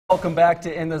Welcome back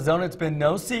to In the Zone. It's been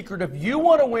no secret, if you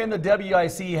want to win the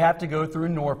WIC, you have to go through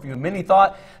Northview. Many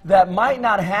thought that might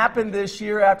not happen this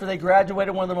year after they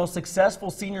graduated one of the most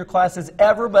successful senior classes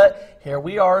ever, but here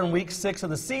we are in week 6 of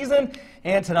the season,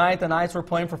 and tonight the Knights were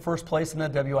playing for first place in the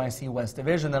WIC West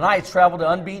Division. The Knights traveled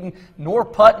to unbeaten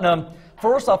North Putnam.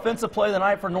 First offensive play of the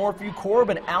night for Northview.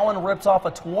 Corbin Allen rips off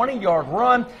a 20-yard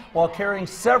run while carrying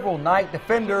several Knight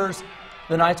defenders.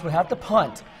 The Knights would have to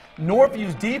punt.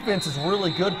 Northview's defense is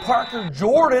really good. Parker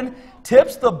Jordan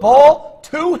tips the ball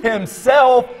to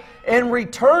himself and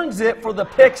returns it for the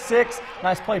pick 6.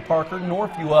 Nice play, Parker.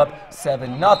 Northview up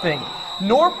 7-0.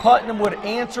 North Putnam would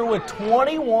answer with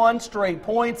 21 straight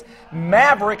points.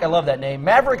 Maverick, I love that name,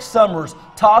 Maverick Summers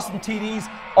tossing TDs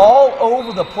all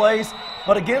over the place.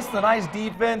 But against the Knights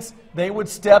defense, they would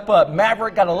step up.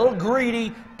 Maverick got a little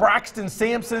greedy. Braxton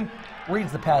Sampson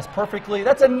reads the pass perfectly.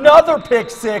 That's another pick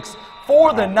 6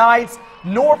 for the Knights.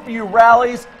 Northview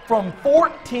rallies from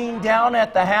 14 down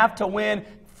at the half to win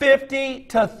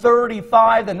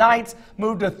 50-35. The Knights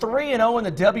move to 3-0 in the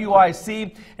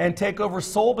WIC and take over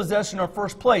sole possession of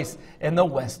first place in the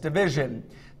West Division.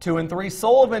 2-3.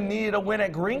 Sullivan needed a win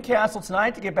at Greencastle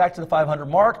tonight to get back to the 500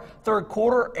 mark. Third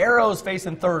quarter, Arrows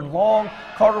facing third and long.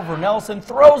 Carter Vernelson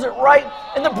throws it right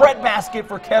in the breadbasket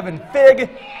for Kevin Figg,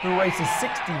 who races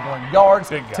 61 yards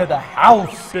to the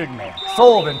house. Big man.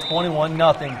 Sullivan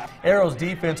 21-0. Arrows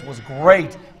defense was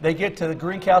great. They get to the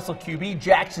Greencastle QB,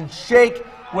 Jackson Shake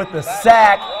with the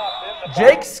sack.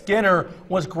 Jake Skinner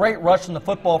was great rushing the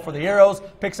football for the Arrows.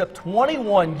 Picks up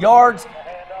 21 yards.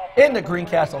 In the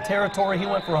Greencastle territory, he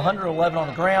went for 111 on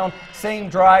the ground. Same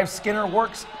drive, Skinner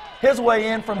works his way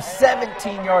in from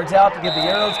 17 yards out to give the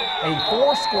Arrows a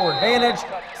 4-score advantage.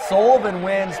 Sullivan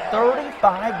wins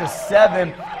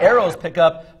 35-7. Arrows pick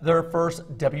up their first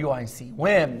WIC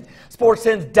win.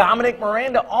 SportsCent's Dominic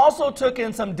Miranda also took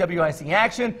in some WIC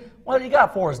action. What do you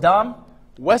got for us, Dom?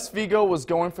 West Vigo was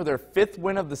going for their 5th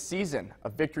win of the season. A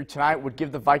victory tonight would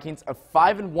give the Vikings a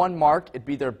 5-1 mark. It'd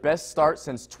be their best start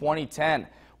since 2010.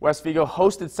 West Vigo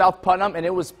hosted South Putnam, and it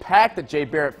was packed at J.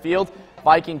 Barrett Field.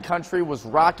 Viking country was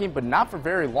rocking, but not for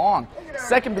very long.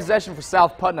 Second possession for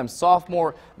South Putnam.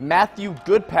 Sophomore Matthew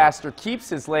Goodpaster keeps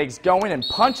his legs going and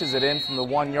punches it in from the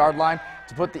 1-yard line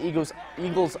to put the Eagles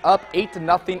up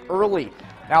 8-0 early.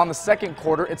 Now in the second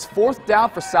quarter, it's 4th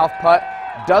down for South Put.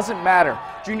 Doesn't matter.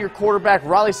 Junior quarterback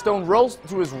Riley Stone rolls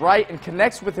to his right and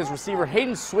connects with his receiver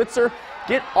Hayden Switzer.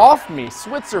 Get off me.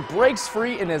 Switzer breaks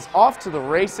free and is off to the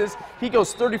races. He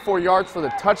goes 34 yards for the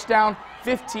touchdown.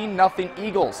 15-0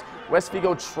 Eagles. West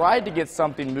Vigo tried to get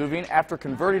something moving after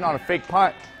converting on a fake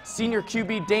punt. Senior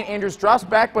QB Dane Andrews drops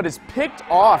back but is picked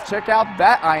off. Check out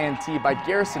that INT by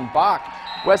Garrison Bach.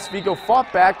 West Vigo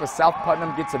fought back, but South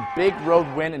Putnam gets a big road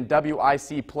win in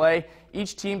WIC play.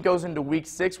 Each team goes into week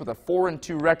 6 with a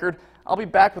 4-2 record. I'll be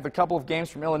back with a couple of games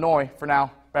from Illinois. For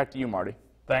now, back to you, Marty.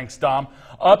 Thanks, Dom.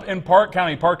 Up in Park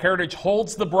County, Park Heritage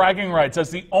holds the bragging rights as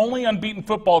the only unbeaten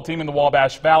football team in the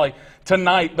Wabash Valley.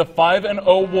 Tonight, the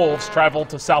 5-0 Wolves travel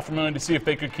to South Vermillion to see if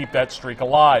they could keep that streak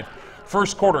alive.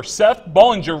 First quarter, Seth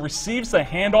Bollinger receives the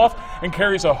handoff and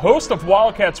carries a host of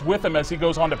Wildcats with him as he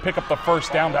goes on to pick up the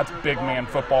first down. That's big man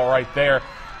football right there.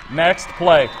 Next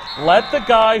play. Let the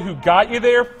guy who got you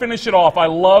there finish it off. I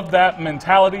love that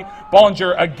mentality.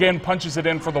 Bollinger again punches it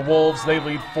in for the Wolves. They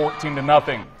lead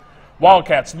 14-0.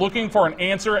 Wildcats looking for an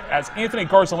answer as Anthony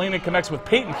Garzalina connects with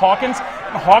Peyton Hawkins.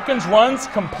 And Hawkins runs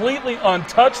completely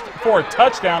untouched for a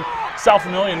touchdown. South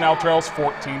Vermillion now trails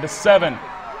 14-7.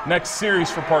 Next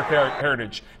series for Park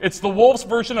Heritage. It's the Wolves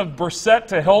version of Brissett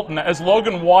to Hilton as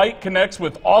Logan White connects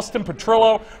with Austin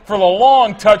Petrillo for the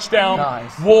long touchdown.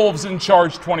 Nice. Wolves in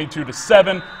charge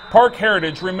 22-7. Park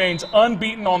Heritage remains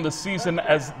unbeaten on the season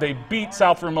as they beat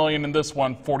South Vermillion in this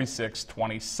one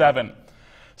 46-27.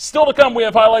 Still to come, we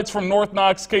have highlights from North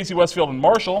Knox, Casey Westfield, and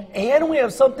Marshall. And we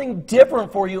have something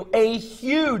different for you, a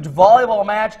huge volleyball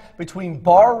match between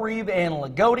Bar Reeve and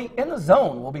Lagodi in the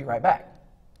Zone. We'll be right back.